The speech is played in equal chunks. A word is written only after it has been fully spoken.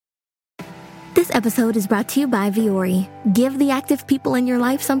This episode is brought to you by Viore. Give the active people in your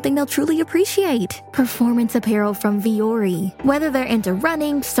life something they'll truly appreciate. Performance apparel from Viore. Whether they're into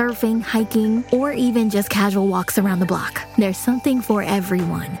running, surfing, hiking, or even just casual walks around the block, there's something for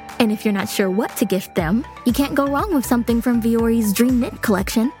everyone. And if you're not sure what to gift them, you can't go wrong with something from Viore's Dream Knit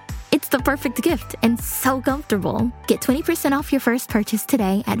collection. It's the perfect gift and so comfortable. Get 20% off your first purchase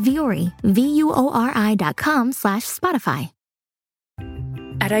today at Viore, VUORI.com/Spotify.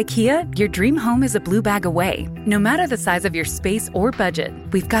 At IKEA, your dream home is a blue bag away. No matter the size of your space or budget,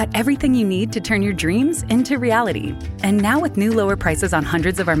 we've got everything you need to turn your dreams into reality. And now with new lower prices on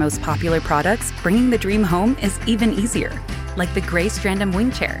hundreds of our most popular products, bringing the dream home is even easier. Like the gray Strandom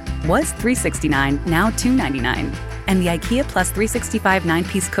wing chair was $369, now $299. And the IKEA Plus 365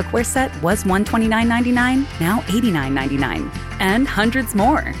 9-piece cookware set was $129.99, now $89.99. And hundreds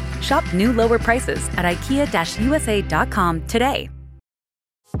more. Shop new lower prices at IKEA-USA.com today.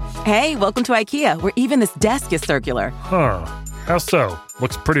 Hey, welcome to IKEA, where even this desk is circular. Huh. How so?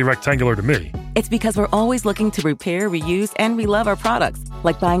 Looks pretty rectangular to me. It's because we're always looking to repair, reuse, and relove our products,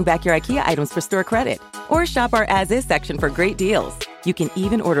 like buying back your IKEA items for store credit. Or shop our as-is section for great deals. You can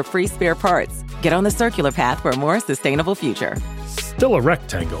even order free spare parts. Get on the circular path for a more sustainable future. Still a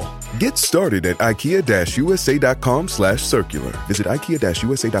rectangle. Get started at IKEA-USA.com/circular. Visit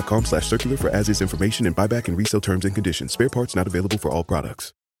IKEA-USA.com/circular for as-is information and buyback and resale terms and conditions. Spare parts not available for all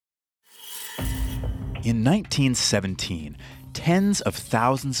products. In 1917, tens of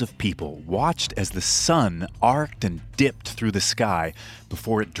thousands of people watched as the sun arced and dipped through the sky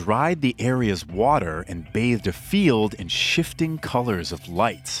before it dried the area's water and bathed a field in shifting colors of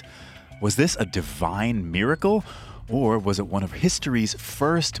lights. Was this a divine miracle, or was it one of history's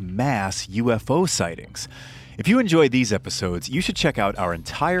first mass UFO sightings? If you enjoyed these episodes, you should check out our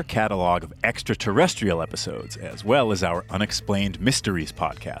entire catalog of Extraterrestrial episodes, as well as our Unexplained Mysteries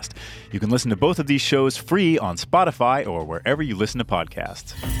podcast. You can listen to both of these shows free on Spotify or wherever you listen to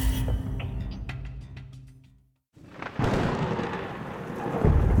podcasts.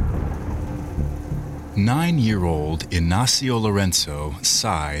 Nine-year-old Ignacio Lorenzo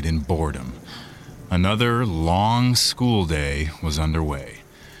sighed in boredom. Another long school day was underway.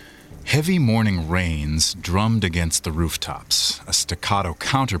 Heavy morning rains drummed against the rooftops, a staccato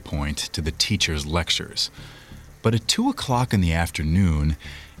counterpoint to the teacher's lectures. But at 2 o'clock in the afternoon,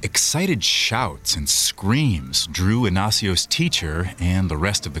 excited shouts and screams drew Ignacio's teacher and the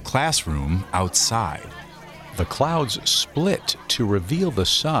rest of the classroom outside. The clouds split to reveal the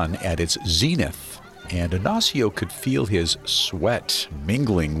sun at its zenith, and Ignacio could feel his sweat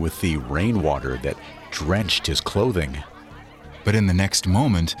mingling with the rainwater that drenched his clothing. But in the next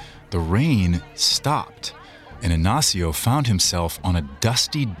moment, the rain stopped, and Ignacio found himself on a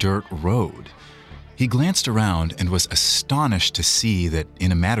dusty dirt road. He glanced around and was astonished to see that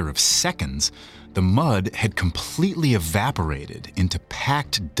in a matter of seconds, the mud had completely evaporated into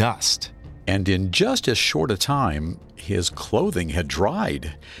packed dust. And in just as short a time, his clothing had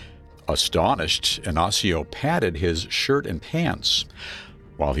dried. Astonished, Ignacio patted his shirt and pants.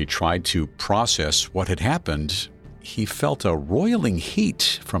 While he tried to process what had happened, he felt a roiling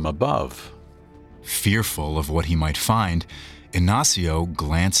heat from above. Fearful of what he might find, Ignacio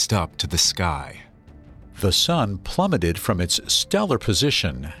glanced up to the sky. The sun plummeted from its stellar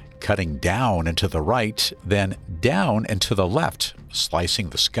position, cutting down and to the right, then down and to the left, slicing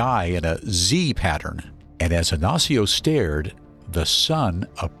the sky in a Z pattern. And as Ignacio stared, the sun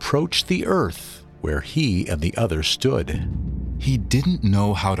approached the earth where he and the others stood. He didn't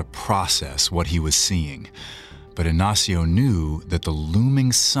know how to process what he was seeing, but Ignacio knew that the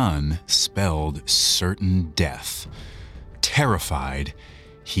looming sun spelled certain death. Terrified,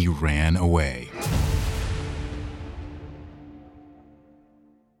 he ran away.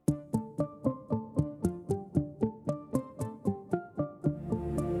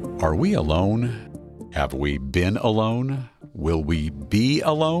 Are we alone? Have we been alone? Will we be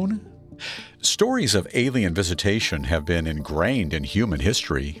alone? Stories of alien visitation have been ingrained in human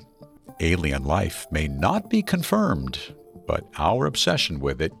history. Alien life may not be confirmed, but our obsession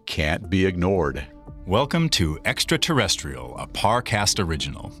with it can't be ignored. Welcome to Extraterrestrial, a Parcast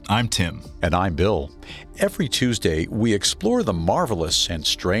original. I'm Tim. And I'm Bill. Every Tuesday, we explore the marvelous and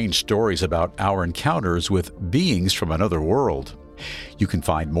strange stories about our encounters with beings from another world. You can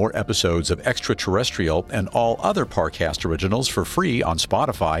find more episodes of Extraterrestrial and all other Parcast originals for free on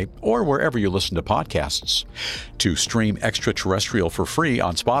Spotify or wherever you listen to podcasts. To stream Extraterrestrial for free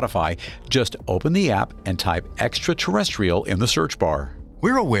on Spotify, just open the app and type Extraterrestrial in the search bar.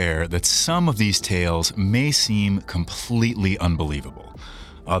 We're aware that some of these tales may seem completely unbelievable.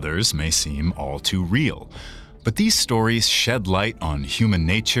 Others may seem all too real. But these stories shed light on human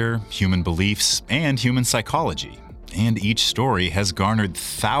nature, human beliefs, and human psychology. And each story has garnered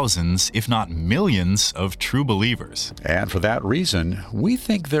thousands, if not millions, of true believers. And for that reason, we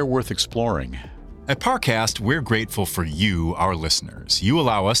think they're worth exploring. At Parcast, we're grateful for you, our listeners. You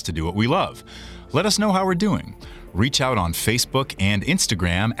allow us to do what we love. Let us know how we're doing. Reach out on Facebook and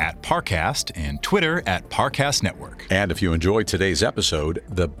Instagram at Parcast and Twitter at Parcast Network. And if you enjoyed today's episode,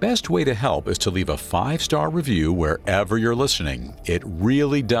 the best way to help is to leave a 5-star review wherever you're listening. It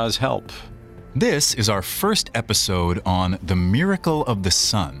really does help. This is our first episode on the miracle of the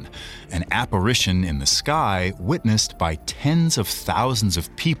sun, an apparition in the sky witnessed by tens of thousands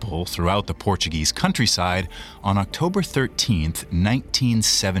of people throughout the Portuguese countryside on October 13th,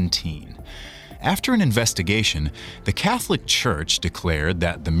 1917. After an investigation, the Catholic Church declared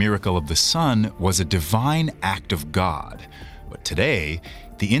that the miracle of the sun was a divine act of God. But today,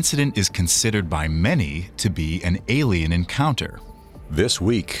 the incident is considered by many to be an alien encounter. This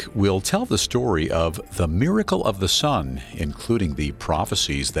week, we'll tell the story of the miracle of the sun, including the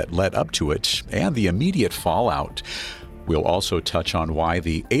prophecies that led up to it and the immediate fallout. We'll also touch on why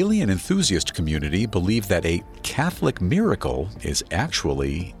the alien enthusiast community believe that a Catholic miracle is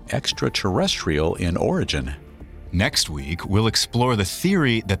actually extraterrestrial in origin. Next week, we'll explore the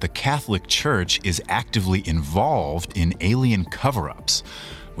theory that the Catholic Church is actively involved in alien cover-ups.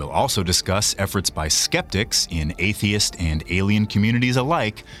 We'll also discuss efforts by skeptics in atheist and alien communities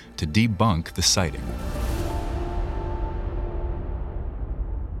alike to debunk the sighting.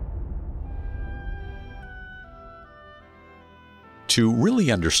 To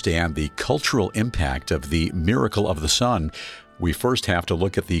really understand the cultural impact of the miracle of the sun, we first have to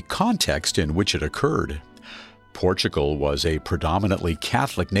look at the context in which it occurred. Portugal was a predominantly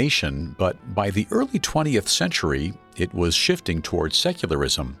Catholic nation, but by the early 20th century, it was shifting towards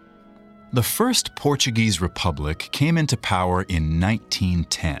secularism. The first Portuguese republic came into power in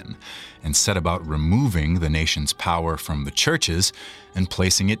 1910 and set about removing the nation's power from the churches and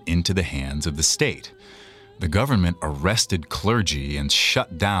placing it into the hands of the state. The government arrested clergy and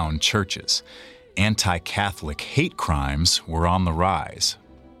shut down churches. Anti-Catholic hate crimes were on the rise.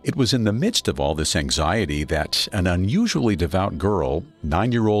 It was in the midst of all this anxiety that an unusually devout girl,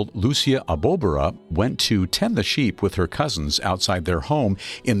 9-year-old Lucia Abobora, went to tend the sheep with her cousins outside their home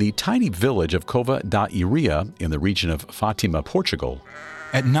in the tiny village of Cova da Iria in the region of Fátima, Portugal.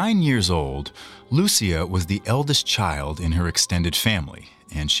 At 9 years old, Lucia was the eldest child in her extended family,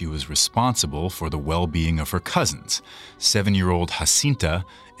 and she was responsible for the well-being of her cousins, 7-year-old Jacinta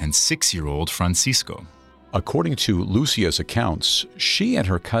and 6-year-old Francisco. According to Lucia's accounts, she and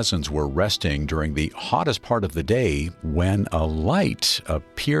her cousins were resting during the hottest part of the day when a light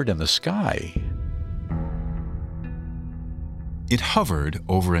appeared in the sky. It hovered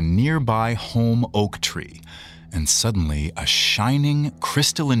over a nearby home oak tree, and suddenly a shining,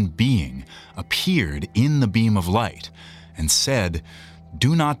 crystalline being appeared in the beam of light and said,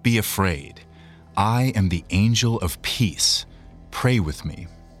 "Do not be afraid. I am the angel of peace. Pray with me."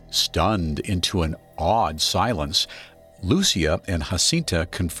 Stunned into an awed silence, Lucia and Jacinta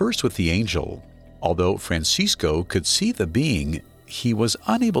conversed with the angel. Although Francisco could see the being, he was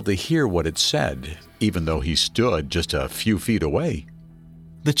unable to hear what it said, even though he stood just a few feet away.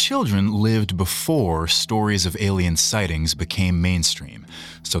 The children lived before stories of alien sightings became mainstream,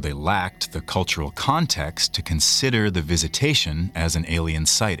 so they lacked the cultural context to consider the visitation as an alien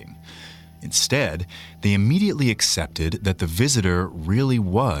sighting. Instead, they immediately accepted that the visitor really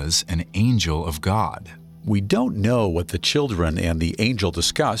was an angel of God. We don't know what the children and the angel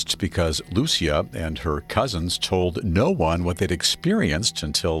discussed because Lucia and her cousins told no one what they'd experienced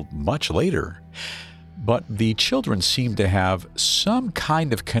until much later. But the children seemed to have some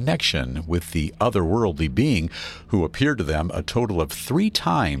kind of connection with the otherworldly being who appeared to them a total of 3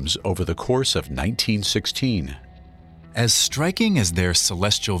 times over the course of 1916. As striking as their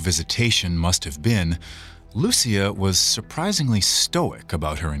celestial visitation must have been, Lucia was surprisingly stoic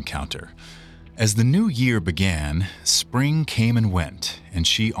about her encounter. As the new year began, spring came and went, and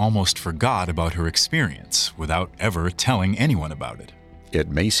she almost forgot about her experience without ever telling anyone about it. It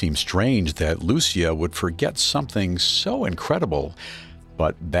may seem strange that Lucia would forget something so incredible,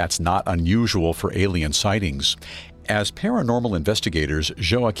 but that's not unusual for alien sightings. As paranormal investigators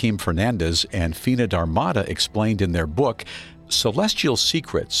Joaquim Fernandez and Fina Darmada explained in their book, Celestial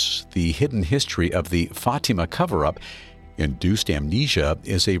Secrets, The Hidden History of the Fátima Cover-Up, induced amnesia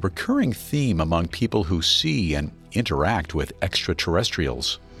is a recurring theme among people who see and interact with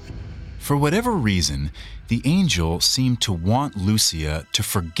extraterrestrials. For whatever reason, the angel seemed to want Lucia to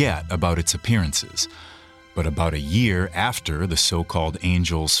forget about its appearances. But about a year after the so-called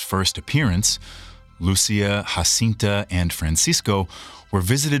angel's first appearance, Lucia, Jacinta, and Francisco were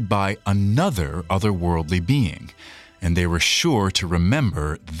visited by another otherworldly being, and they were sure to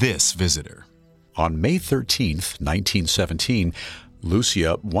remember this visitor. On May 13th, 1917,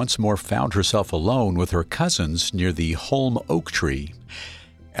 Lucia once more found herself alone with her cousins near the holm oak tree.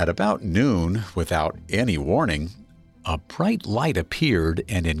 At about noon, without any warning, a bright light appeared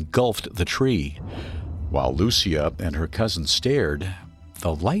and engulfed the tree. While Lucia and her cousins stared,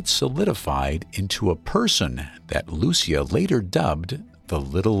 the light solidified into a person that Lucia later dubbed the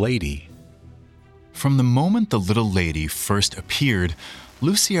Little Lady. From the moment the little lady first appeared,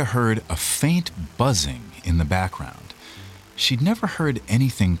 Lucia heard a faint buzzing in the background. She'd never heard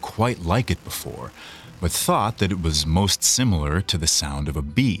anything quite like it before, but thought that it was most similar to the sound of a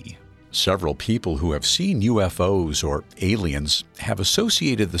bee. Several people who have seen UFOs or aliens have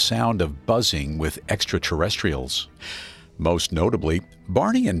associated the sound of buzzing with extraterrestrials. Most notably,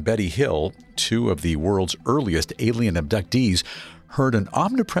 Barney and Betty Hill, two of the world's earliest alien abductees, heard an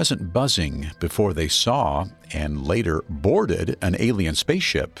omnipresent buzzing before they saw and later boarded an alien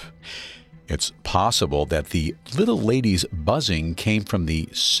spaceship. It's possible that the little lady's buzzing came from the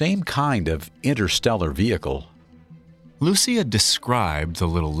same kind of interstellar vehicle. Lucia described the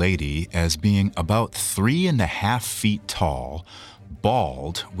little lady as being about 3.5 feet tall,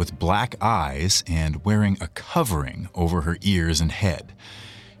 bald, with black eyes, and wearing a covering over her ears and head.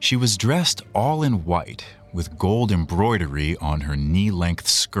 She was dressed all in white, with gold embroidery on her knee-length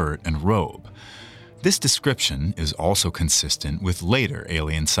skirt and robe. This description is also consistent with later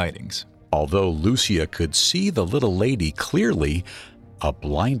alien sightings. Although Lucia could see the little lady clearly, a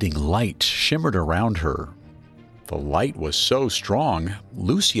blinding light shimmered around her. The light was so strong,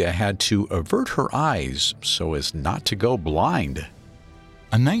 Lucia had to avert her eyes so as not to go blind.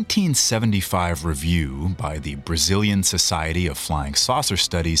 A 1975 review by the Brazilian Society of Flying Saucer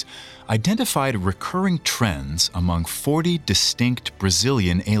Studies identified recurring trends among 40 distinct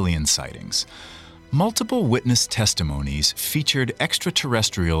Brazilian alien sightings. Multiple witness testimonies featured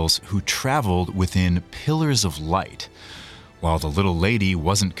extraterrestrials who traveled within pillars of light. While the little lady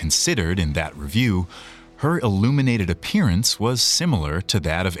wasn't considered in that review, her illuminated appearance was similar to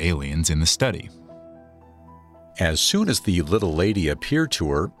that of aliens in the study. As soon as the little lady appeared to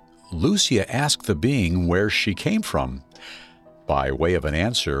her, Lucia asked the being where she came from. By way of an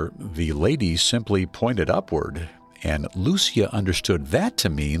answer, the lady simply pointed upward, and Lucia understood that to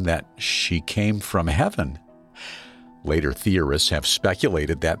mean that she came from heaven. Later theorists have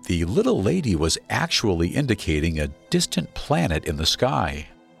speculated that the little lady was actually indicating a distant planet in the sky.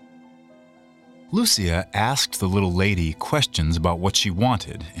 Lucia asked the little lady questions about what she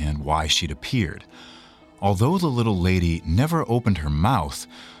wanted and why she'd appeared. Although the little lady never opened her mouth,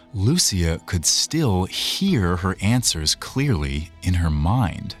 Lucia could still hear her answers clearly in her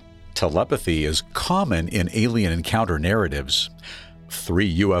mind. Telepathy is common in alien encounter narratives.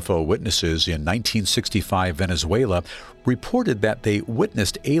 3 UFO witnesses in 1965 Venezuela reported that they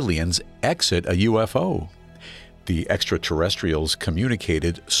witnessed aliens exit a UFO. The extraterrestrials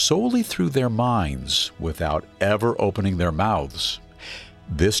communicated solely through their minds without ever opening their mouths.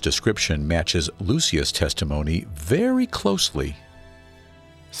 This description matches Lucia's testimony very closely.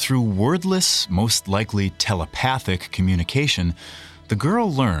 Through wordless, most likely telepathic communication, the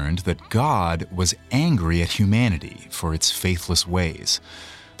girl learned that God was angry at humanity for its faithless ways.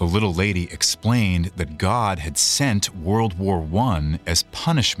 The little lady explained that God had sent World War I as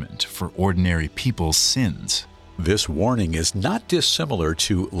punishment for ordinary people's sins. This warning is not dissimilar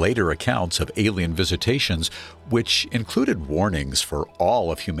to later accounts of alien visitations, which included warnings for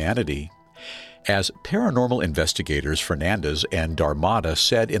all of humanity. As paranormal investigators Fernandez and Darmada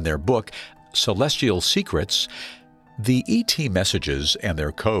said in their book, Celestial Secrets, the ET messages and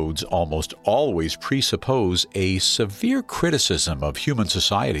their codes almost always presuppose a severe criticism of human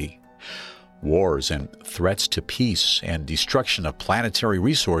society. Wars and threats to peace and destruction of planetary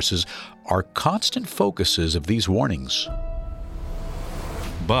resources are constant focuses of these warnings.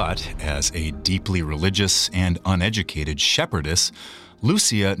 But as a deeply religious and uneducated shepherdess,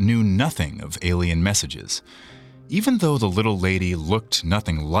 Lucia knew nothing of alien messages. Even though the little lady looked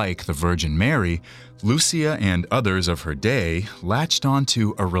nothing like the Virgin Mary, Lucia and others of her day latched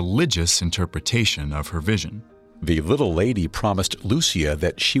onto a religious interpretation of her vision. The little lady promised Lucia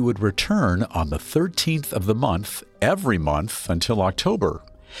that she would return on the 13th of the month, every month until October.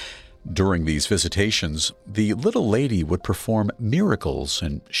 During these visitations, the little lady would perform miracles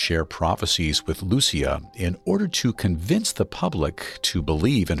and share prophecies with Lucia in order to convince the public to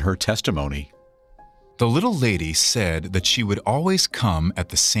believe in her testimony. The little lady said that she would always come at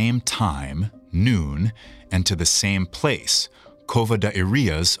the same time, noon, and to the same place, Cova da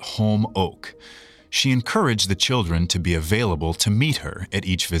Iria's holm oak. She encouraged the children to be available to meet her at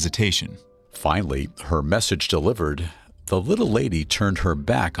each visitation. Finally, her message delivered, the little lady turned her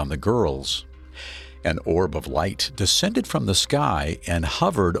back on the girls. An orb of light descended from the sky and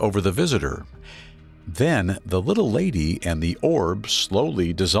hovered over the visitor. Then the little lady and the orb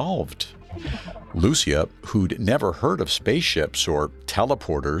slowly dissolved. Lucia, who'd never heard of spaceships or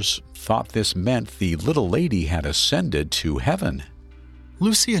teleporters, thought this meant the little lady had ascended to heaven.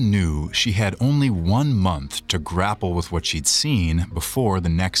 Lucia knew she had only 1 month to grapple with what she'd seen before the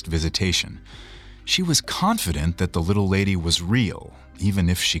next visitation. She was confident that the little lady was real, even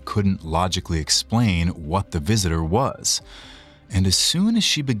if she couldn't logically explain what the visitor was. And as soon as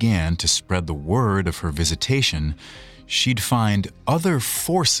she began to spread the word of her visitation, she'd find other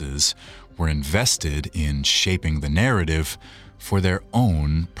forces were invested in shaping the narrative for their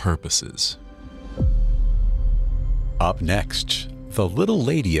own purposes. Up next, the little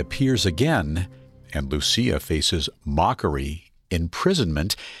lady appears again, and Lucia faces mockery,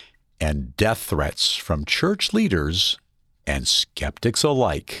 imprisonment, and death threats from church leaders and skeptics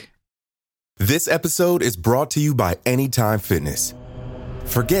alike. This episode is brought to you by Anytime Fitness.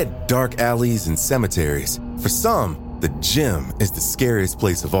 Forget dark alleys and cemeteries. For some, the gym is the scariest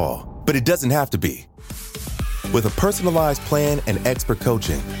place of all, but it doesn't have to be. With a personalized plan and expert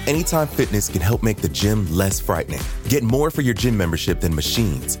coaching, Anytime Fitness can help make the gym less frightening. Get more for your gym membership than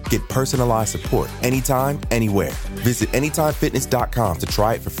machines. Get personalized support anytime, anywhere. Visit AnytimeFitness.com to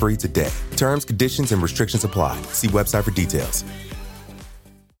try it for free today. Terms, conditions, and restrictions apply. See website for details.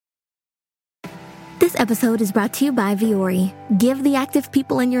 This episode is brought to you by Viore. Give the active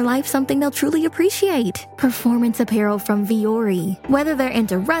people in your life something they'll truly appreciate. Performance apparel from Viore. Whether they're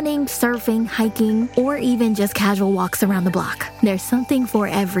into running, surfing, hiking, or even just casual walks around the block, there's something for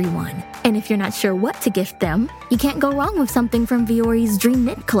everyone. And if you're not sure what to gift them, you can't go wrong with something from Viore's Dream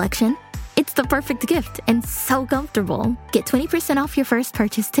Knit collection. It's the perfect gift and so comfortable. Get 20% off your first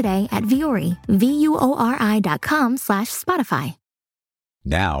purchase today at Viore, VUORI.com/Spotify.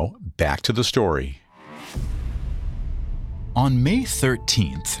 Now, back to the story. On May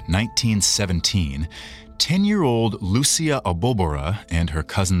 13th, 1917, 10-year-old Lucia Abobora and her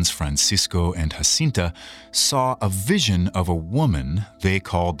cousins Francisco and Jacinta saw a vision of a woman they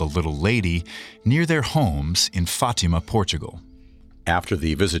called the Little Lady near their homes in Fatima, Portugal. After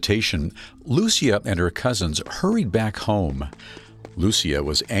the visitation, Lucia and her cousins hurried back home. Lucia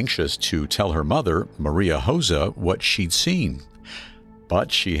was anxious to tell her mother, Maria Josa, what she'd seen.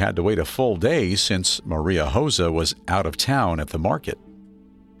 But she had to wait a full day since Maria Josa was out of town at the market.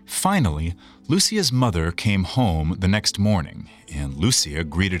 Finally, Lucia's mother came home the next morning, and Lucia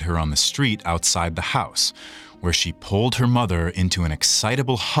greeted her on the street outside the house, where she pulled her mother into an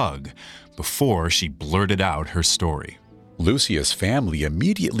excitable hug before she blurted out her story. Lucia's family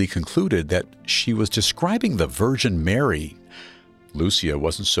immediately concluded that she was describing the Virgin Mary. Lucia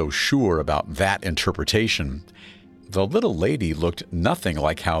wasn't so sure about that interpretation. The little lady looked nothing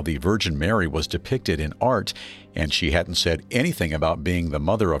like how the Virgin Mary was depicted in art, and she hadn't said anything about being the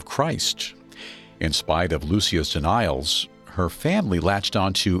mother of Christ. In spite of Lucia's denials, her family latched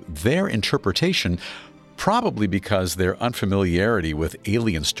onto their interpretation, probably because their unfamiliarity with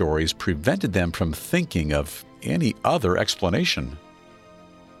alien stories prevented them from thinking of any other explanation.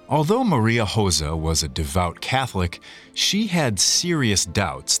 Although Maria Josa was a devout Catholic, she had serious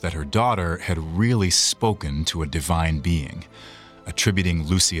doubts that her daughter had really spoken to a divine being. Attributing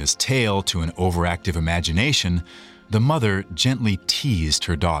Lucia's tale to an overactive imagination, the mother gently teased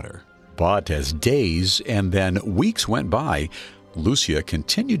her daughter. But as days and then weeks went by, Lucia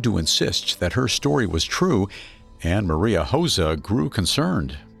continued to insist that her story was true, and Maria Josa grew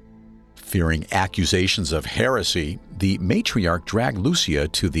concerned. Fearing accusations of heresy, the matriarch dragged Lucia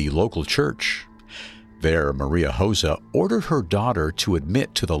to the local church. There, Maria Josa ordered her daughter to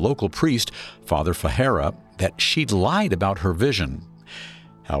admit to the local priest, Father Ferreira, that she'd lied about her vision.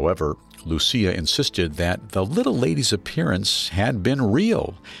 However, Lucia insisted that the little lady's appearance had been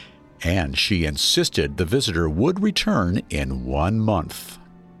real, and she insisted the visitor would return in 1 month.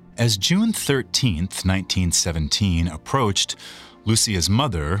 As June 13th, 1917 approached, Lucia's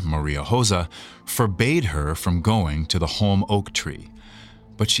mother, Maria Josa, forbade her from going to the holm oak tree.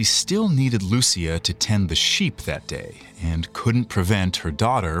 But she still needed Lucia to tend the sheep that day and couldn't prevent her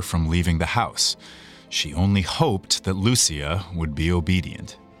daughter from leaving the house. She only hoped that Lucia would be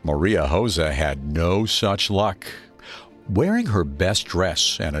obedient. Maria Josa had no such luck. Wearing her best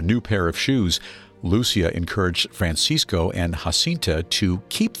dress and a new pair of shoes, Lucia encouraged Francisco and Jacinta to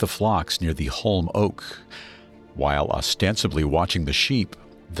keep the flocks near the holm oak. While ostensibly watching the sheep,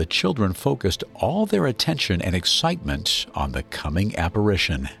 the children focused all their attention and excitement on the coming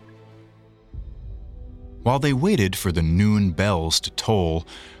apparition. While they waited for the noon bells to toll,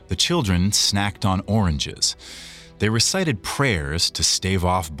 the children snacked on oranges. They recited prayers to stave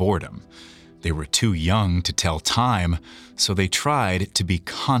off boredom. They were too young to tell time, so they tried to be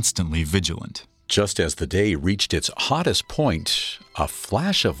constantly vigilant. Just as the day reached its hottest point, a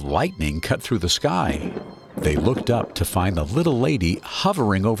flash of lightning cut through the sky. They looked up to find the little lady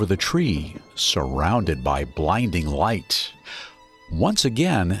hovering over the tree, surrounded by blinding light. Once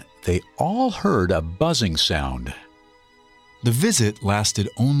again, they all heard a buzzing sound. The visit lasted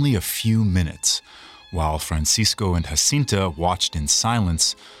only a few minutes. While Francisco and Jacinta watched in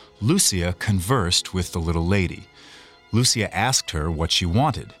silence, Lucia conversed with the little lady. Lucia asked her what she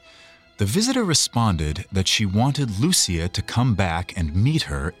wanted. The visitor responded that she wanted Lucia to come back and meet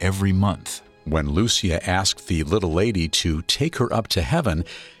her every month. When Lucia asked the little lady to take her up to heaven,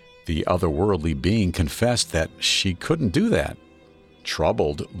 the otherworldly being confessed that she couldn't do that.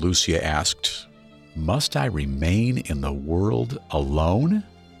 Troubled, Lucia asked, "Must I remain in the world alone?"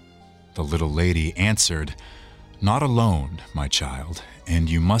 The little lady answered, "Not alone, my child, and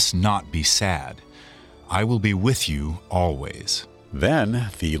you must not be sad. I will be with you always." Then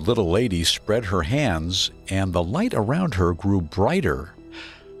the little lady spread her hands, and the light around her grew brighter.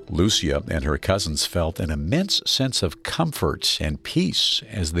 Lucia and her cousins felt an immense sense of comfort and peace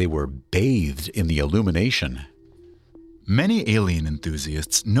as they were bathed in the illumination. Many alien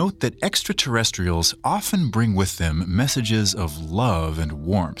enthusiasts note that extraterrestrials often bring with them messages of love and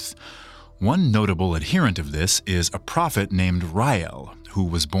warmth. One notable adherent of this is a prophet named Rael, who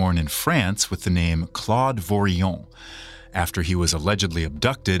was born in France with the name Claude Vorillon. After he was allegedly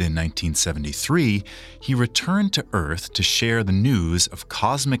abducted in 1973, he returned to Earth to share the news of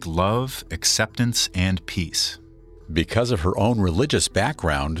cosmic love, acceptance, and peace. Because of her own religious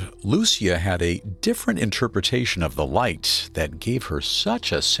background, Lucia had a different interpretation of the light that gave her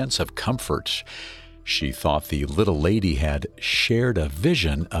such a sense of comfort. She thought the little lady had shared a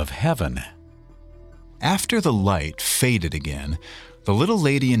vision of heaven. After the light faded again, the little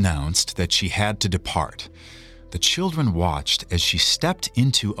lady announced that she had to depart. The children watched as she stepped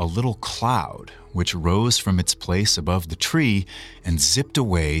into a little cloud, which rose from its place above the tree and zipped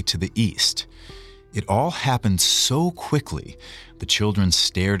away to the east. It all happened so quickly, the children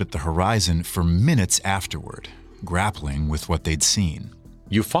stared at the horizon for minutes afterward, grappling with what they'd seen.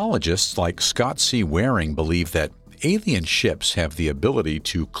 Ufologists like Scott C. Waring believe that alien ships have the ability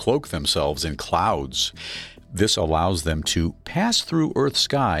to cloak themselves in clouds. This allows them to pass through Earth's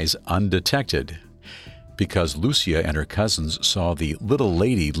skies undetected. Because Lucia and her cousins saw the little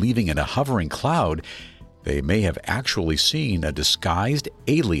lady leaving in a hovering cloud, they may have actually seen a disguised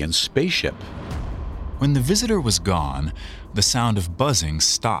alien spaceship. When the visitor was gone, the sound of buzzing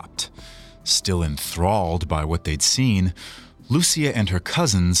stopped. Still enthralled by what they'd seen, Lucia and her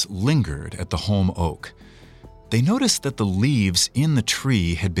cousins lingered at the home oak. They noticed that the leaves in the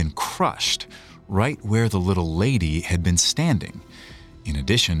tree had been crushed right where the little lady had been standing. In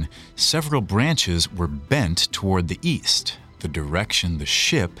addition, several branches were bent toward the east, the direction the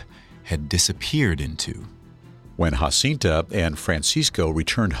ship had disappeared into. When Jacinta and Francisco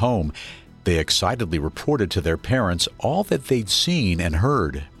returned home, they excitedly reported to their parents all that they'd seen and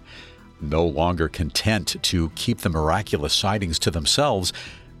heard. No longer content to keep the miraculous sightings to themselves,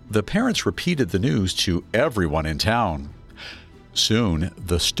 the parents repeated the news to everyone in town. Soon,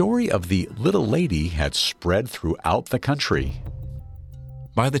 the story of the little lady had spread throughout the country.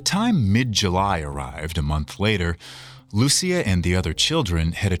 By the time mid-July arrived a month later, Lucia and the other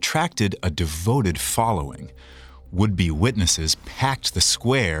children had attracted a devoted following. Would-be witnesses packed the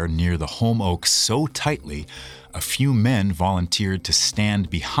square near the home oak so tightly, a few men volunteered to stand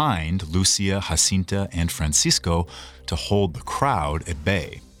behind Lucia, Jacinta, and Francisco to hold the crowd at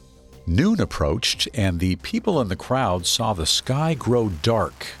bay. Noon approached, and the people in the crowd saw the sky grow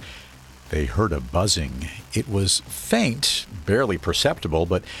dark. They heard a buzzing. It was faint, barely perceptible,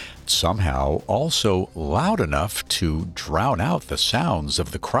 but somehow also loud enough to drown out the sounds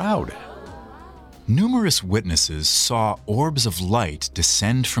of the crowd. Numerous witnesses saw orbs of light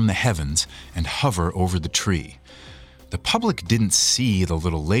descend from the heavens and hover over the tree. The public didn't see the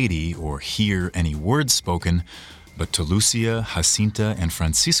little lady or hear any words spoken, but to Lucia, Jacinta, and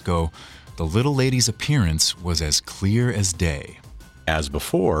Francisco, the little lady's appearance was as clear as day. As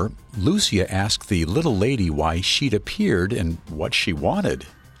before, Lucia asked the little lady why she'd appeared and what she wanted.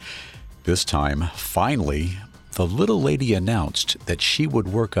 This time, finally, the little lady announced that she would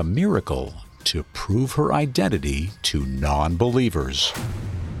work a miracle to prove her identity to non-believers.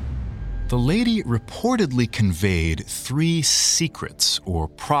 The lady reportedly conveyed 3 secrets or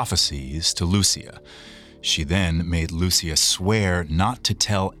prophecies to Lucia. She then made Lucia swear not to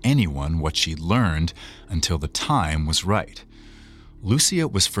tell anyone what she learned until the time was right. Lucia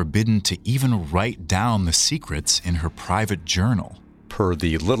was forbidden to even write down the secrets in her private journal. Per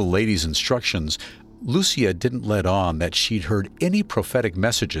the little lady's instructions, Lucia didn't let on that she'd heard any prophetic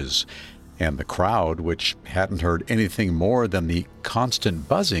messages, and the crowd, which hadn't heard anything more than the constant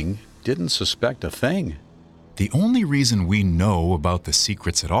buzzing, didn't suspect a thing. The only reason we know about the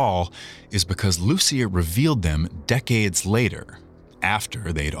secrets at all is because Lucia revealed them decades later,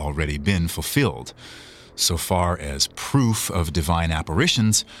 after they'd already been fulfilled. So far as proof of divine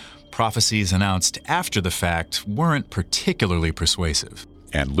apparitions, prophecies announced after the fact weren't particularly persuasive.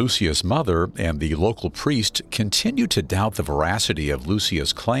 And Lucia's mother and the local priest continued to doubt the veracity of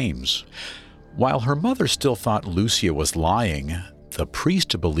Lucia's claims. While her mother still thought Lucia was lying, the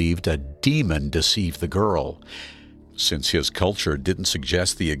priest believed a demon deceived the girl. Since his culture didn't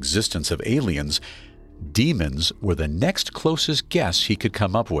suggest the existence of aliens, demons were the next closest guess he could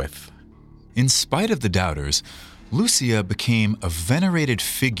come up with. In spite of the doubters, Lucia became a venerated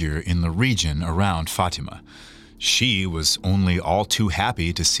figure in the region around Fatima. She was only all too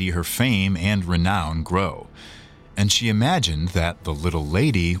happy to see her fame and renown grow. And she imagined that the little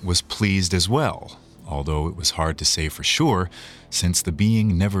lady was pleased as well, although it was hard to say for sure, since the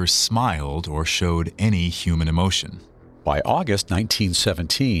being never smiled or showed any human emotion. By August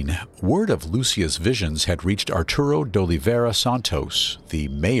 1917, word of Lucia's visions had reached Arturo de Oliveira Santos, the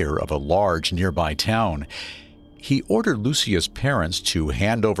mayor of a large nearby town. He ordered Lucia's parents to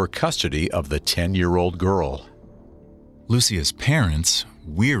hand over custody of the 10-year-old girl. Lucia's parents,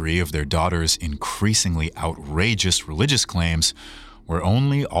 weary of their daughter's increasingly outrageous religious claims, were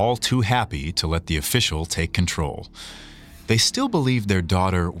only all too happy to let the official take control. They still believed their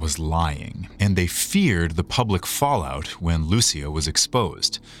daughter was lying, and they feared the public fallout when Lucia was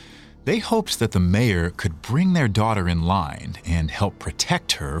exposed. They hoped that the mayor could bring their daughter in line and help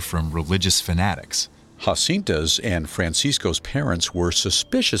protect her from religious fanatics. Jacinta's and Francisco's parents were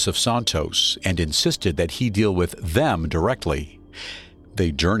suspicious of Santos and insisted that he deal with them directly.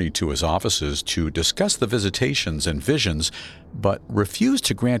 They journeyed to his offices to discuss the visitations and visions, but refused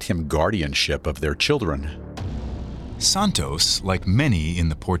to grant him guardianship of their children. Santos, like many in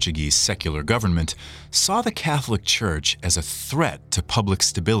the Portuguese secular government, saw the Catholic Church as a threat to public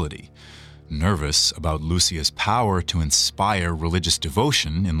stability. Nervous about Lucia's power to inspire religious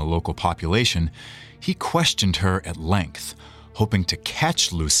devotion in the local population, he questioned her at length, hoping to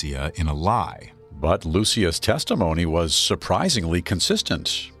catch Lucia in a lie. But Lucia's testimony was surprisingly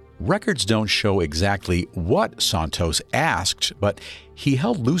consistent. Records don't show exactly what Santos asked, but he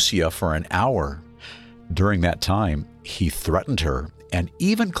held Lucia for an hour. During that time, he threatened her and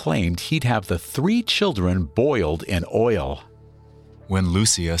even claimed he'd have the 3 children boiled in oil. When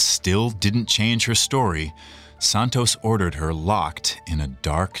Lucia still didn't change her story, Santos ordered her locked in a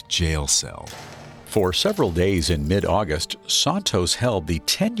dark jail cell. For several days in mid-August, Santos held the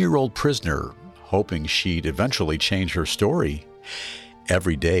 10-year-old prisoner, hoping she'd eventually change her story.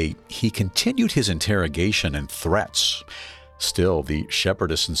 Every day, he continued his interrogation and threats. Still, the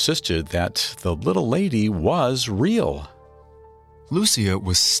shepherdess insisted that the little lady was real. Lucia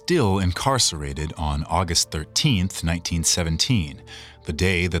was still incarcerated on August 13, 1917, the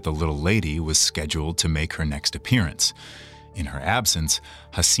day that the little lady was scheduled to make her next appearance. In her absence,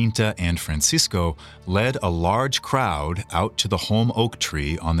 Jacinta and Francisco led a large crowd out to the holm oak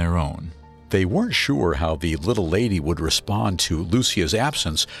tree on their own. They weren't sure how the little lady would respond to Lucia's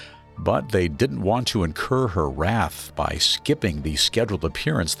absence, but they didn't want to incur her wrath by skipping the scheduled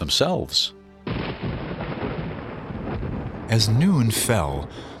appearance themselves. As noon fell,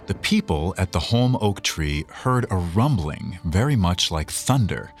 the people at the holm oak tree heard a rumbling very much like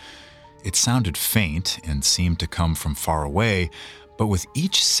thunder. It sounded faint and seemed to come from far away, but with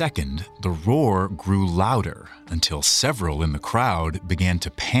each second, the roar grew louder until several in the crowd began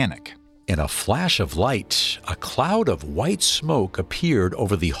to panic. In a flash of light, a cloud of white smoke appeared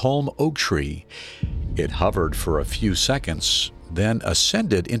over the holm oak tree. It hovered for a few seconds, then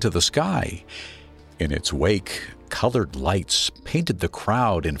ascended into the sky. In its wake, colored lights painted the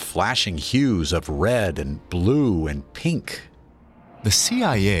crowd in flashing hues of red and blue and pink. The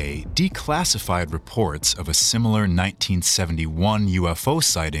CIA declassified reports of a similar 1971 UFO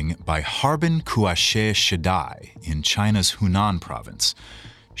sighting by Harbin Kuashe Shidai in China's Hunan province.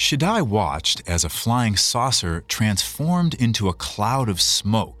 Shidai watched as a flying saucer transformed into a cloud of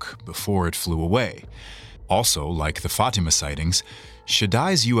smoke before it flew away. Also, like the Fatima sightings,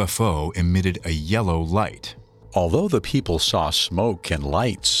 Shidai's UFO emitted a yellow light. Although the people saw smoke and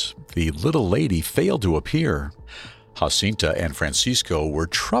lights, the little lady failed to appear. Jacinta and Francisco were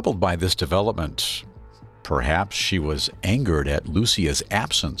troubled by this development. Perhaps she was angered at Lucia's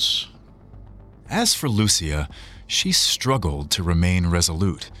absence. As for Lucia, she struggled to remain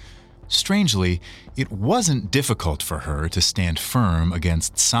resolute. Strangely, it wasn't difficult for her to stand firm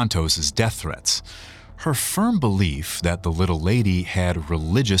against Santos's death threats. Her firm belief that the little lady had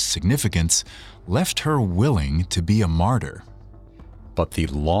religious significance left her willing to be a martyr. But the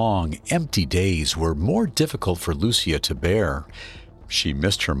long, empty days were more difficult for Lucia to bear. She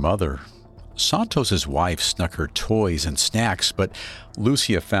missed her mother. Santos's wife snuck her toys and snacks, but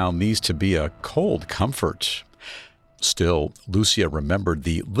Lucia found these to be a cold comfort. Still, Lucia remembered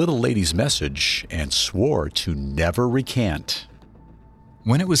the little lady's message and swore to never recant.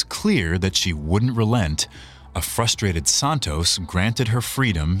 When it was clear that she wouldn't relent, a frustrated Santos granted her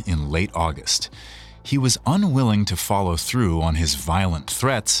freedom in late August. He was unwilling to follow through on his violent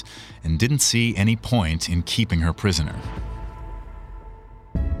threats and didn't see any point in keeping her prisoner.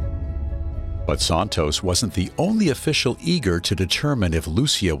 But Santos wasn't the only official eager to determine if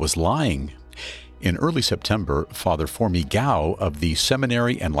Lucia was lying. In early September, Father Formigao of the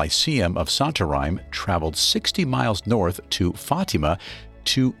Seminary and Lyceum of Santarém traveled 60 miles north to Fatima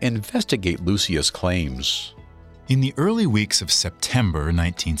to investigate Lucia's claims. In the early weeks of September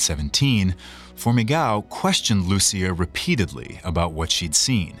 1917, Formigao questioned Lucia repeatedly about what she'd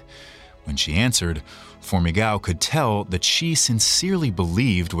seen. When she answered, Formigao could tell that she sincerely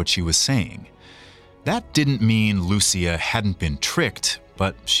believed what she was saying. That didn't mean Lucia hadn't been tricked,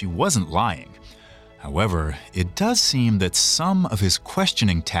 but she wasn't lying. However, it does seem that some of his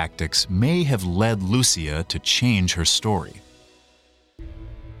questioning tactics may have led Lucia to change her story.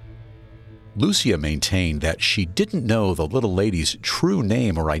 Lucia maintained that she didn't know the little lady's true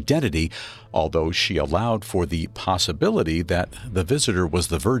name or identity, although she allowed for the possibility that the visitor was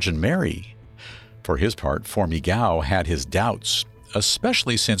the Virgin Mary. For his part, Formigao had his doubts,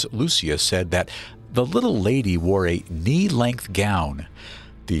 especially since Lucia said that the little lady wore a knee-length gown.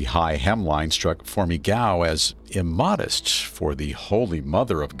 The high hemline struck Formigao as immodest for the Holy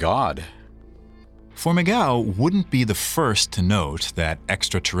Mother of God. Formigao wouldn't be the first to note that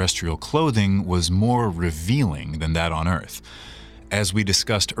extraterrestrial clothing was more revealing than that on Earth. As we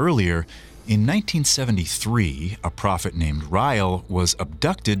discussed earlier, in 1973, a prophet named Ryle was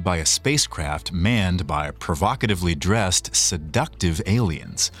abducted by a spacecraft manned by provocatively dressed, seductive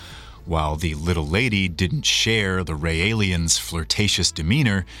aliens. While the little lady didn't share the Ray aliens' flirtatious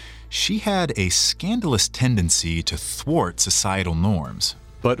demeanor, she had a scandalous tendency to thwart societal norms.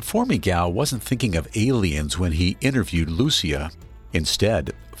 But Formigao wasn't thinking of aliens when he interviewed Lucia.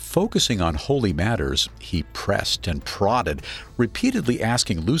 Instead, focusing on holy matters, he pressed and prodded, repeatedly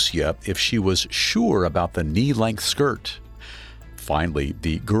asking Lucia if she was sure about the knee-length skirt. Finally,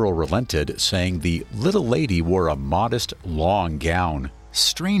 the girl relented, saying the little lady wore a modest, long gown.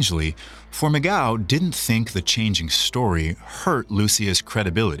 Strangely, Formigao didn't think the changing story hurt Lucia's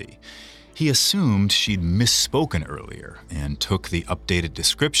credibility. He assumed she'd misspoken earlier and took the updated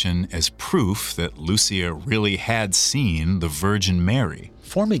description as proof that Lucia really had seen the Virgin Mary.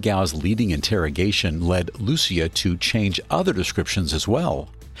 Formigao's leading interrogation led Lucia to change other descriptions as well.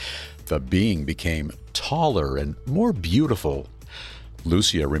 The being became taller and more beautiful.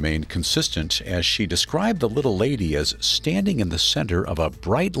 Lucia remained consistent as she described the little lady as standing in the center of a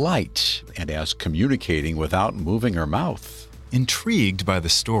bright light and as communicating without moving her mouth. Intrigued by the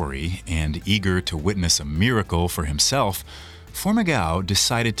story and eager to witness a miracle for himself, Formigao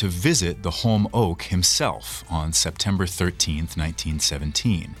decided to visit the Holm Oak himself on September 13,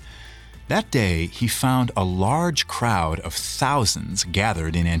 1917. That day, he found a large crowd of thousands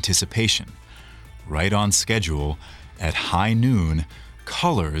gathered in anticipation. Right on schedule, at high noon,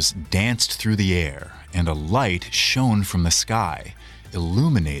 colors danced through the air and a light shone from the sky,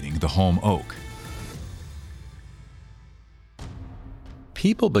 illuminating the Holm Oak.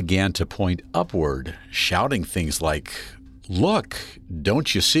 People began to point upward, shouting things like, "Look,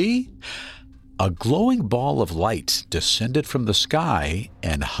 don't you see?" A glowing ball of light descended from the sky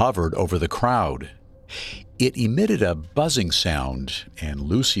and hovered over the crowd. It emitted a buzzing sound, and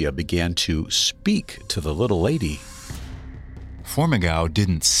Lucia began to speak to the little lady. Formigao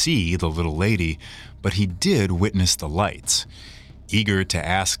didn't see the little lady, but he did witness the lights. Eager to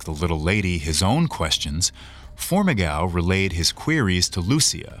ask the little lady his own questions, Formigao relayed his queries to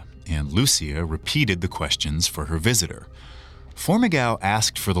Lucia, and Lucia repeated the questions for her visitor. Formigao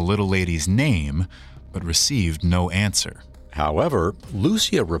asked for the little lady's name, but received no answer. However,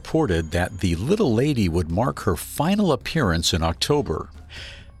 Lucia reported that the little lady would mark her final appearance in October.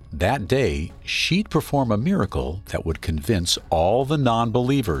 That day, she'd perform a miracle that would convince all the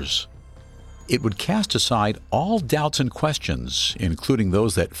non-believers. It would cast aside all doubts and questions, including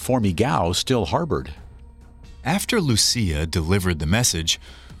those that Formigao still harbored. After Lucia delivered the message,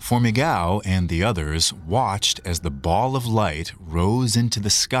 Formigao and the others watched as the ball of light rose into the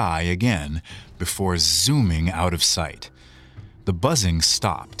sky again before zooming out of sight. The buzzing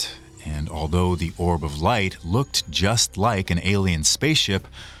stopped, and although the orb of light looked just like an alien spaceship,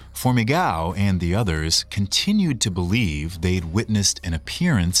 Formigao and the others continued to believe they'd witnessed an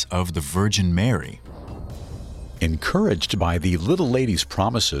appearance of the Virgin Mary. Encouraged by the little lady's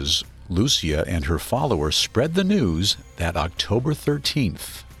promises, Lucia and her followers spread the news that October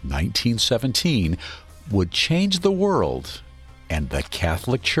 13th, 1917, would change the world and the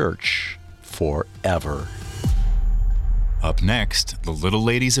Catholic Church forever. Up next, the little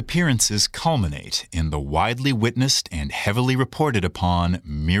lady's appearances culminate in the widely witnessed and heavily reported upon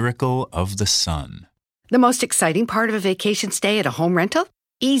miracle of the sun. The most exciting part of a vacation stay at a home rental?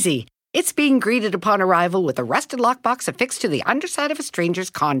 Easy. It's being greeted upon arrival with a rusted lockbox affixed to the underside of a stranger's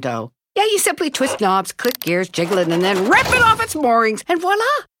condo. Yeah, you simply twist knobs, click gears, jiggle it, and then rip it off its moorings, and voila!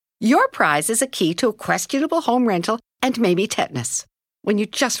 Your prize is a key to a questionable home rental and maybe tetanus. When you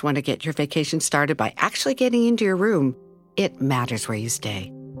just want to get your vacation started by actually getting into your room, it matters where you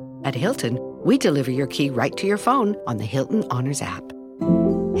stay. At Hilton, we deliver your key right to your phone on the Hilton Honors app.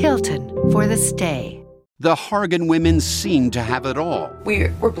 Hilton, for the stay. The Hargan women seemed to have it all. We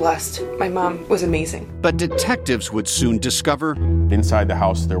were blessed. My mom was amazing. But detectives would soon discover inside the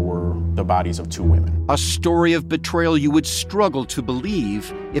house there were the bodies of 2 women. A story of betrayal you would struggle to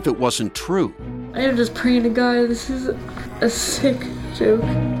believe if it wasn't true. I am just praying to God, this is a sick joke.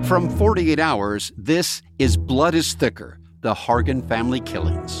 From 48 Hours, this is Blood is Thicker, the Hargan family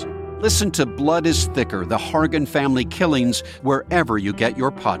killings. Listen to Blood is Thicker, the Hargan family killings, wherever you get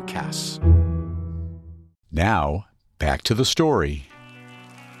your podcasts. Now, back to the story.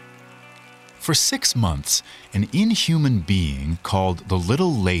 For 6 months, an inhuman being called the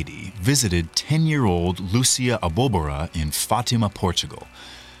Little Lady visited 10-year-old Lucia Abobora in Fatima, Portugal.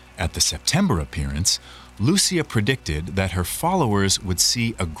 At the September appearance, Lucia predicted that her followers would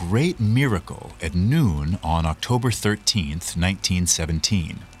see a great miracle at noon on October 13th,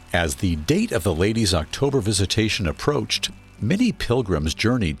 1917. As the date of the lady's October visitation approached, many pilgrims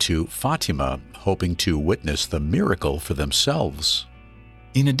journeyed to Fatima, hoping to witness the miracle for themselves.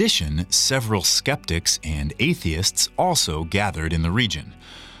 In addition, several skeptics and atheists also gathered in the region.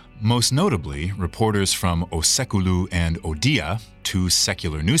 Most notably, reporters from O Século and O Dia, 2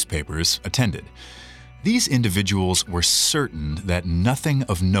 secular newspapers, attended. These individuals were certain that nothing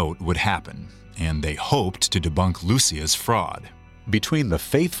of note would happen, and they hoped to debunk Lucia's fraud. Between the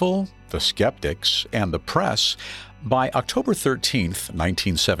faithful, the skeptics, and the press, by October 13th,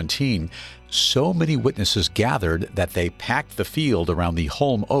 1917, so many witnesses gathered that they packed the field around the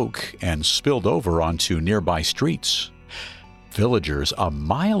Holm Oak and spilled over onto nearby streets. Villagers a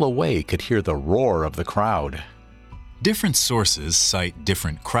mile away could hear the roar of the crowd. Different sources cite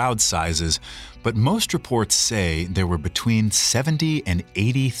different crowd sizes, but most reports say there were between 70 and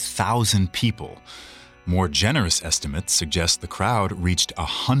 80,000 people. More generous estimates suggest the crowd reached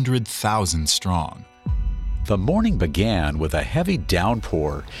 100,000 strong. The morning began with a heavy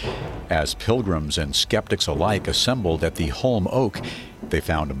downpour. As pilgrims and skeptics alike assembled at the Holm Oak, they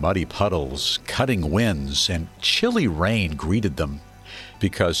found muddy puddles, cutting winds, and chilly rain greeted them.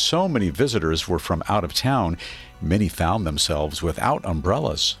 Because so many visitors were from out of town, many found themselves without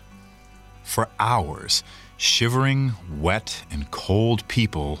umbrellas. For hours, shivering, wet, and cold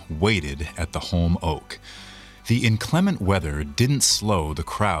people waited at the Holm Oak. The inclement weather didn't slow the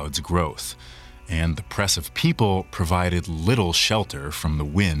crowd's growth, and the press of people provided little shelter from the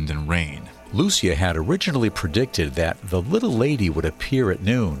wind and rain. Lucia had originally predicted that the little lady would appear at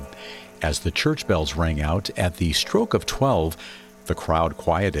noon. As the church bells rang out at the stroke of 12, the crowd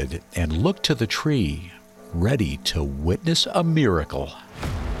quieted and looked to the tree, ready to witness a miracle.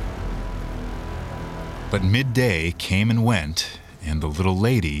 But midday came and went, and the little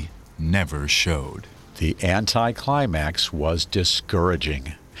lady never showed. The anticlimax was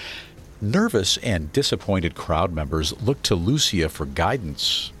discouraging. Nervous and disappointed crowd members looked to Lucia for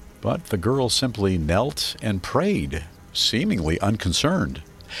guidance, but the girl simply knelt and prayed, seemingly unconcerned.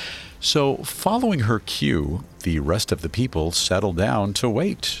 So, following her cue, the rest of the people settled down to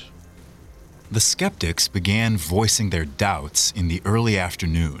wait. The skeptics began voicing their doubts in the early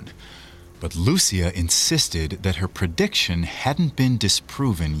afternoon, but Lucia insisted that her prediction hadn't been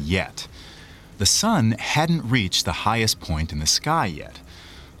disproven yet. The sun hadn't reached the highest point in the sky yet.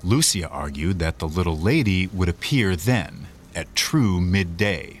 Lucia argued that the little lady would appear then, at true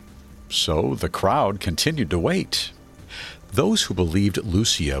midday. So the crowd continued to wait. Those who believed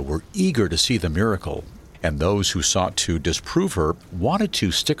Lucia were eager to see the miracle, and those who sought to disprove her wanted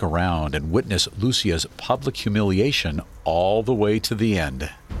to stick around and witness Lucia's public humiliation all the way to the end.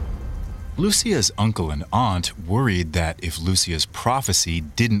 Lucia's uncle and aunt worried that if Lucia's prophecy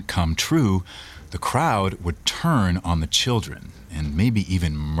didn't come true, the crowd would turn on the children and maybe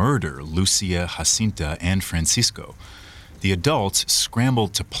even murder Lucia, Jacinta, and Francisco. The adults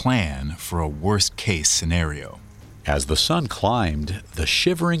scrambled to plan for a worst-case scenario. As the sun climbed, the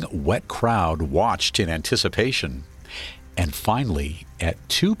shivering, wet crowd watched in anticipation. And finally, at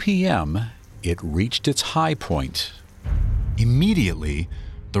 2 p.m., it reached its high point. Immediately,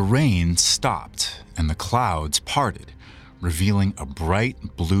 the rain stopped and the clouds parted, revealing a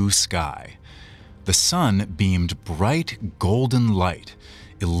bright blue sky. The sun beamed bright golden light,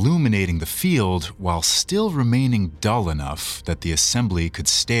 illuminating the field while still remaining dull enough that the assembly could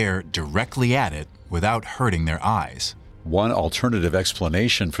stare directly at it without hurting their eyes. One alternative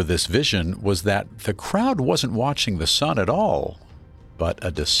explanation for this vision was that the crowd wasn't watching the sun at all, but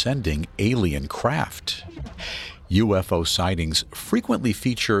a descending alien craft. UFO sightings frequently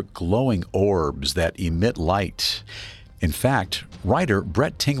feature glowing orbs that emit light. In fact, writer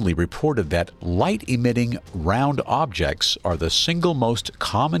Brett Tingley reported that light-emitting round objects are the single most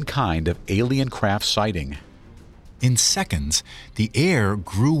common kind of alien craft sighting. In seconds, the air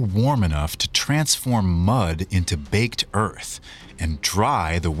grew warm enough to transform mud into baked earth and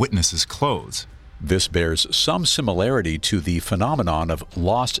dry the witnesses' clothes. This bears some similarity to the phenomenon of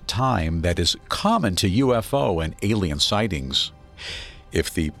lost time that is common to UFO and alien sightings.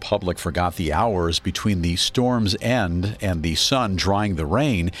 If the public forgot the hours between the storm's end and the sun drying the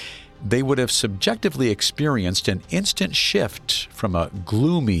rain, they would have subjectively experienced an instant shift from a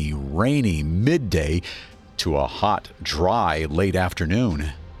gloomy, rainy midday to a hot, dry late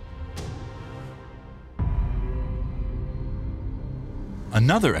afternoon.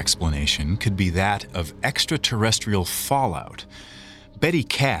 Another explanation could be that of extraterrestrial fallout. Betty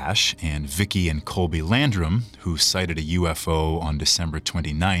Cash and Vicki and Colby Landrum, who sighted a UFO on December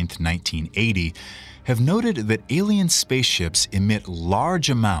 29, 1980, have noted that alien spaceships emit large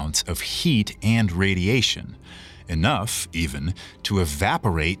amounts of heat and radiation, enough, even, to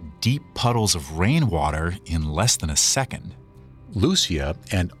evaporate deep puddles of rainwater in less than a second. Lucia,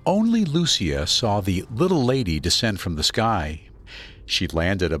 and only Lucia, saw the little lady descend from the sky. She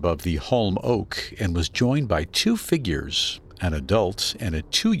landed above the Holm Oak and was joined by two figures, an adult and a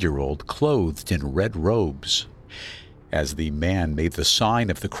 2-year-old clothed in red robes. As the man made the sign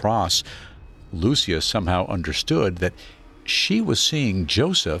of the cross, Lucia somehow understood that she was seeing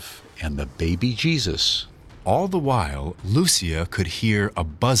Joseph and the baby Jesus. All the while, Lucia could hear a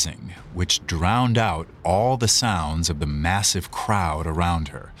buzzing, which drowned out all the sounds of the massive crowd around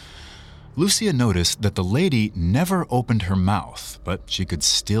her. Lucia noticed that the lady never opened her mouth, but she could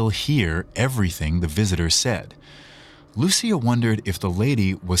still hear everything the visitor said. Lucia wondered if the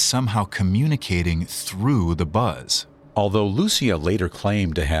lady was somehow communicating through the buzz. Although Lucia later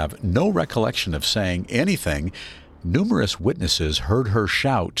claimed to have no recollection of saying anything, numerous witnesses heard her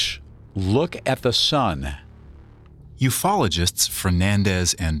shout, "Look at the sun." Ufologists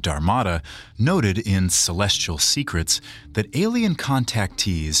Fernandez and Darmada noted in Celestial Secrets that alien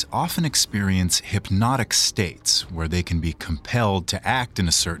contactees often experience hypnotic states where they can be compelled to act in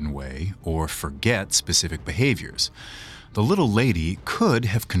a certain way or forget specific behaviors. The little lady could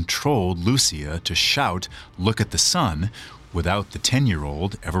have controlled Lucia to shout, "Look at the sun," without the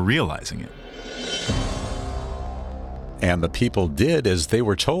 10-year-old ever realizing it. And the people did as they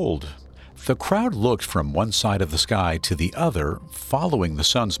were told. The crowd looked from one side of the sky to the other, following the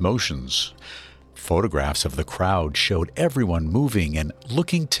sun's motions. Photographs of the crowd showed everyone moving and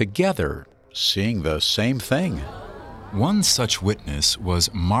looking together, seeing the same thing. One such witness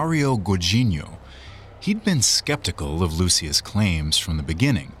was Mario Gugino. He'd been skeptical of Lucia's claims from the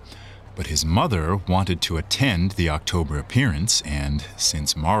beginning, but his mother wanted to attend the October appearance, and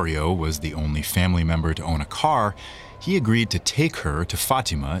since Mario was the only family member to own a car, he agreed to take her to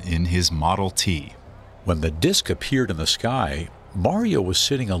Fatima in his Model T. When the disc appeared in the sky, Mario was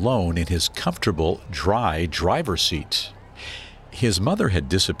sitting alone in his comfortable, dry driver's seat. His mother had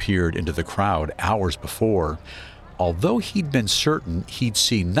disappeared into the crowd hours before. Although he'd been certain he'd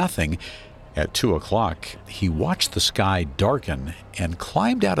see nothing, at 2 o'clock, he watched the sky darken and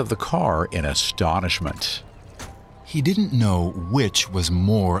climbed out of the car in astonishment. He didn't know which was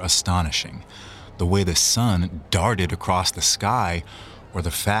more astonishing, the way the sun darted across the sky, or the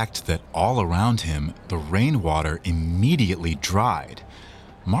fact that all around him the rainwater immediately dried.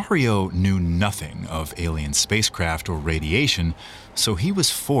 Mario knew nothing of alien spacecraft or radiation, so he was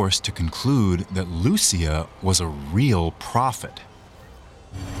forced to conclude that Lucia was a real prophet.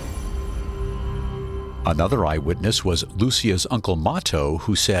 Another eyewitness was Lucia's Uncle Mato,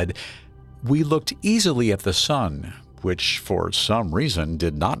 who said, "We looked easily at the sun, which for some reason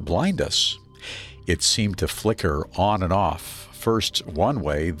did not blind us. It seemed to flicker on and off, first one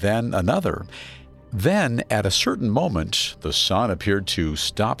way, then another. Then, at a certain moment, the sun appeared to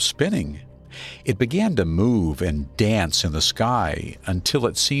stop spinning. It began to move and dance in the sky until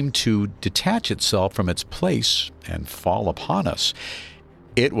it seemed to detach itself from its place and fall upon us.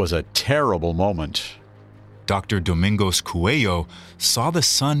 It was a terrible moment." Dr. Domingos Cuello saw the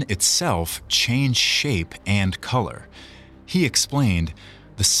sun itself change shape and color. He explained,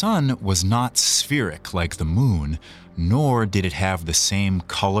 the sun was not spheric like the moon, nor did it have the same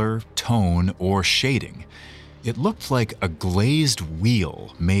color, tone, or shading. It looked like a glazed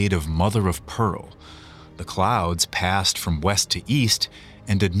wheel made of mother of pearl. The clouds passed from west to east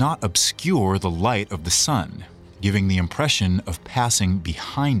and did not obscure the light of the sun, giving the impression of passing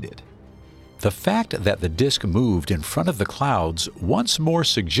behind it. The fact that the disk moved in front of the clouds once more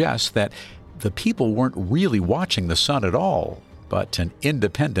suggests that the people weren't really watching the sun at all, but an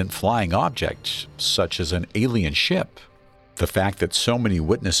independent flying object, such as an alien ship. The fact that so many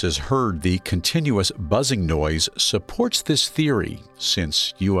witnesses heard the continuous buzzing noise supports this theory,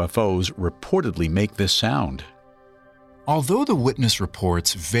 since UFOs reportedly make this sound. Although the witness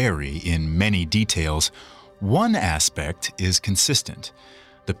reports vary in many details, one aspect is consistent.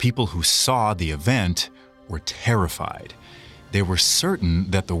 The people who saw the event were terrified. They were certain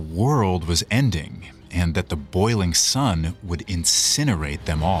that the world was ending and that the boiling sun would incinerate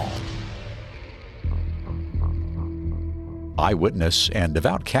them all. Eyewitness and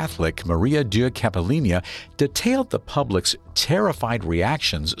devout Catholic Maria de Capellina detailed the public's terrified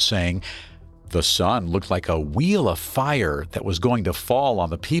reactions, saying, "The sun looked like a wheel of fire that was going to fall on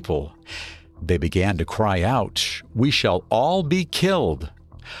the people. They began to cry out, 'We shall all be killed.'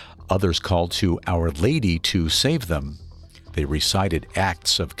 Others called to Our Lady to save them. They recited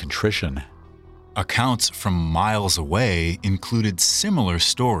acts of contrition." Accounts from miles away included similar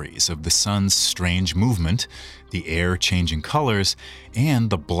stories of the sun's strange movement, the air changing colors, and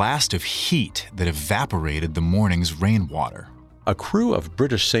the blast of heat that evaporated the morning's rainwater. A crew of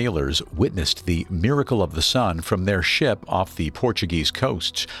British sailors witnessed the miracle of the sun from their ship off the Portuguese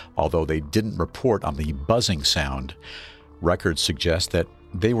coast, although they didn't report on the buzzing sound. Records suggest that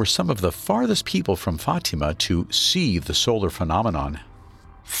they were some of the farthest people from Fatima to see the solar phenomenon.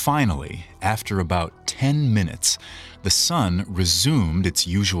 Finally, after about 10 minutes, the sun resumed its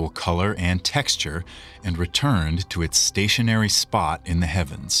usual color and texture and returned to its stationary spot in the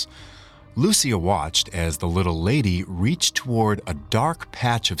heavens. Lucia watched as the little lady reached toward a dark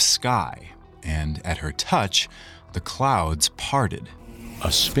patch of sky, and at her touch, the clouds parted.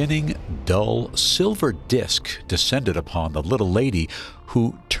 A spinning, dull, silver disk descended upon the little lady,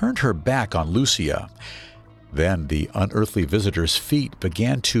 who turned her back on Lucia. Then the unearthly visitor's feet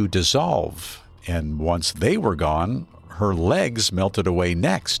began to dissolve, and once they were gone, her legs melted away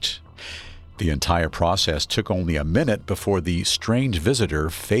next. The entire process took only a minute before the strange visitor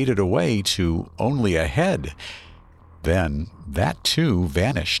faded away to only a head. Then that too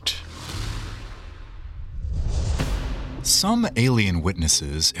vanished. Some alien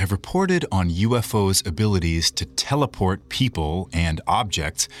witnesses have reported on UFOs' abilities to teleport people and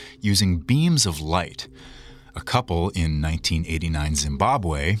objects using beams of light. A couple in 1989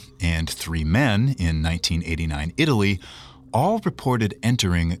 Zimbabwe and 3 men in 1989 Italy all reported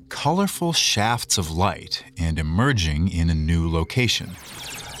entering colorful shafts of light and emerging in a new location.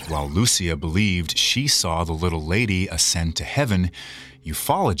 While Lucia believed she saw the little lady ascend to heaven,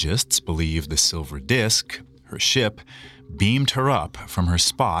 ufologists believe the silver disk, her ship, beamed her up from her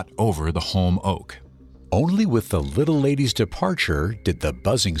spot over the home oak. Only with the little lady's departure did the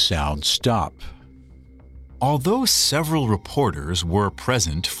buzzing sound stop. Although several reporters were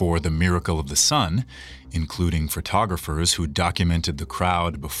present for the miracle of the sun, including photographers who documented the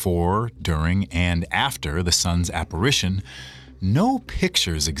crowd before, during, and after the sun's apparition, no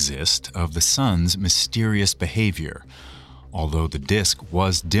pictures exist of the sun's mysterious behavior. Although the disk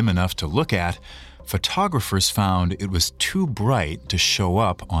was dim enough to look at, photographers found it was too bright to show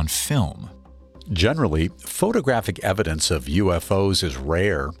up on film. Generally, photographic evidence of UFOs is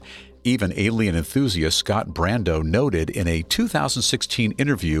rare. Even alien enthusiast Scott Brando noted in a 2016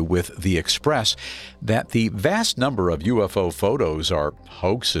 interview with The Express that the vast number of UFO photos are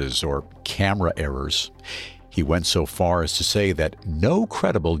hoaxes or camera errors. He went so far as to say that no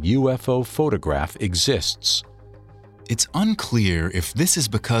credible UFO photograph exists. It's unclear if this is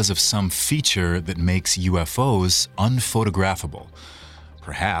because of some feature that makes UFOs unphotographable.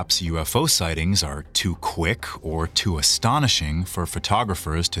 Perhaps UFO sightings are too quick or too astonishing for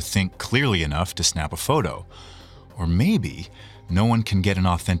photographers to think clearly enough to snap a photo. Or maybe no one can get an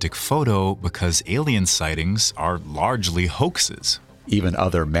authentic photo because alien sightings are largely hoaxes. Even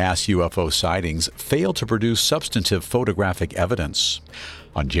other mass UFO sightings failed to produce substantive photographic evidence.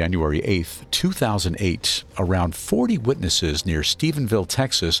 On January 8, 2008, around 40 witnesses near Stephenville,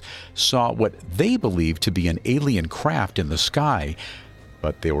 Texas, saw what they believed to be an alien craft in the sky,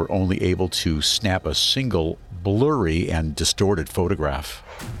 but they were only able to snap a single blurry and distorted photograph.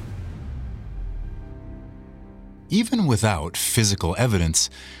 Even without physical evidence,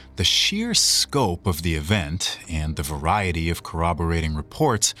 the sheer scope of the event and the variety of corroborating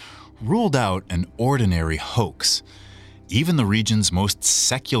reports ruled out an ordinary hoax. Even the region's most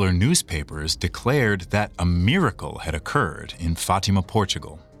secular newspapers declared that a miracle had occurred in Fatima,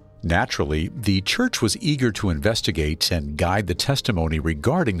 Portugal. Naturally, the church was eager to investigate and guide the testimony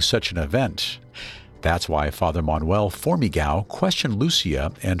regarding such an event. That's why Father Manuel Formigao questioned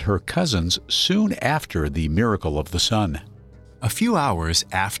Lucia and her cousins soon after the miracle of the sun. A few hours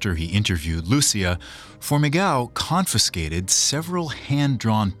after he interviewed Lucia, Formigao confiscated several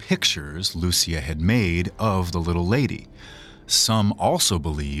hand-drawn pictures Lucia had made of the little lady. Some also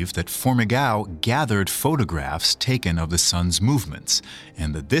believe that Formigao gathered photographs taken of the sun's movements,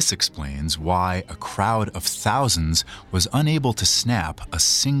 and that this explains why a crowd of thousands was unable to snap a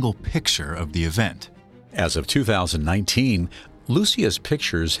single picture of the event. As of 2019, Lucia's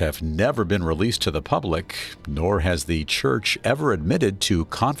pictures have never been released to the public, nor has the church ever admitted to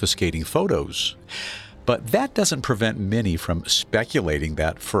confiscating photos. But that doesn't prevent many from speculating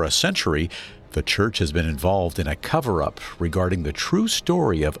that for a century, the church has been involved in a cover-up regarding the true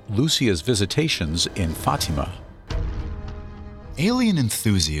story of Lucia's visitations in Fatima. Alien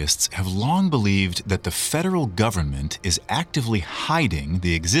enthusiasts have long believed that the federal government is actively hiding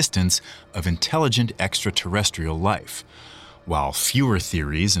the existence of intelligent extraterrestrial life. While fewer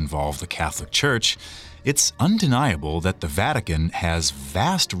theories involve the Catholic Church, it's undeniable that the Vatican has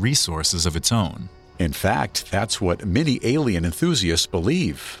vast resources of its own. In fact, that's what many alien enthusiasts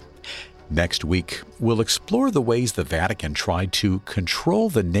believe. Next week, we'll explore the ways the Vatican tried to control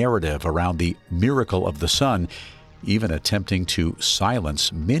the narrative around the miracle of the sun, even attempting to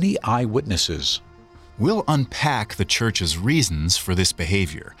silence many eyewitnesses. We'll unpack the Church's reasons for this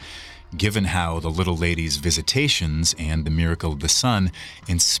behavior. Given how the little lady's visitations and the miracle of the sun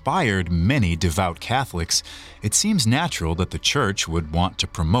inspired many devout Catholics, it seems natural that the Church would want to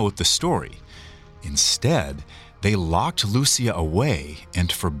promote the story. Instead, they locked Lucia away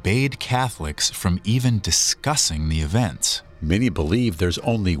and forbade Catholics from even discussing the events. Many believe there's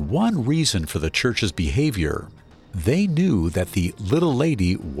only one reason for the Church's behavior. They knew that the little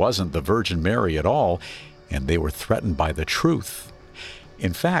lady wasn't the Virgin Mary at all, and they were threatened by the truth.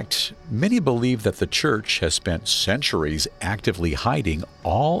 In fact, many believe that the Church has spent centuries actively hiding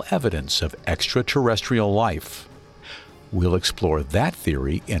all evidence of extraterrestrial life. We'll explore that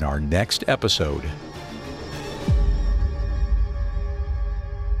theory in our next episode.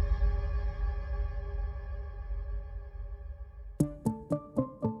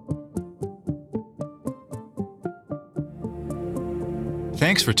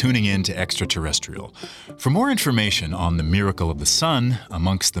 Thanks for tuning in to Extraterrestrial. For more information on the miracle of the sun,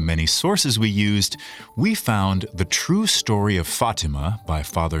 amongst the many sources we used, we found The True Story of Fatima by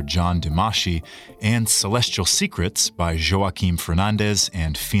Father John Dimaschi and Celestial Secrets by Joaquim Fernandez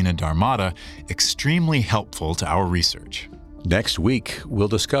and Fina Darmada extremely helpful to our research. Next week, we'll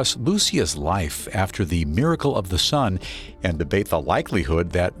discuss Lucia's life after the miracle of the sun and debate the likelihood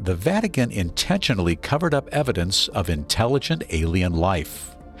that the Vatican intentionally covered up evidence of intelligent alien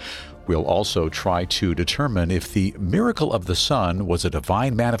life. We'll also try to determine if the miracle of the sun was a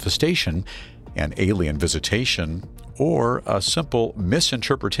divine manifestation, an alien visitation, or a simple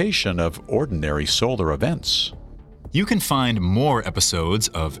misinterpretation of ordinary solar events. You can find more episodes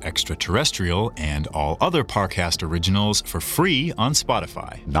of Extraterrestrial and all other Parcast originals for free on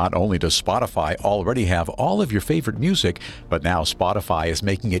Spotify. Not only does Spotify already have all of your favorite music, but now Spotify is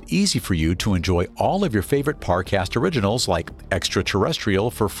making it easy for you to enjoy all of your favorite Parcast originals like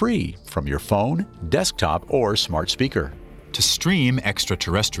Extraterrestrial for free from your phone, desktop, or smart speaker. To stream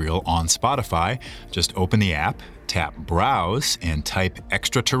Extraterrestrial on Spotify, just open the app, tap Browse, and type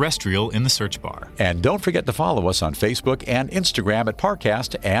Extraterrestrial in the search bar. And don't forget to follow us on Facebook and Instagram at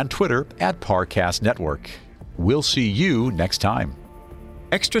Parcast and Twitter at Parcast Network. We'll see you next time.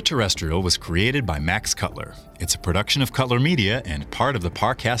 Extraterrestrial was created by Max Cutler. It's a production of Cutler Media and part of the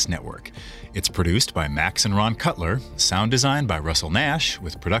Parcast Network. It's produced by Max and Ron Cutler, sound design by Russell Nash,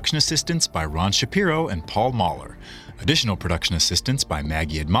 with production assistance by Ron Shapiro and Paul Mahler. Additional production assistance by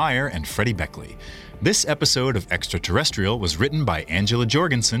Maggie Admire and Freddie Beckley. This episode of Extraterrestrial was written by Angela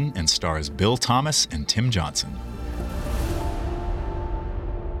Jorgensen and stars Bill Thomas and Tim Johnson.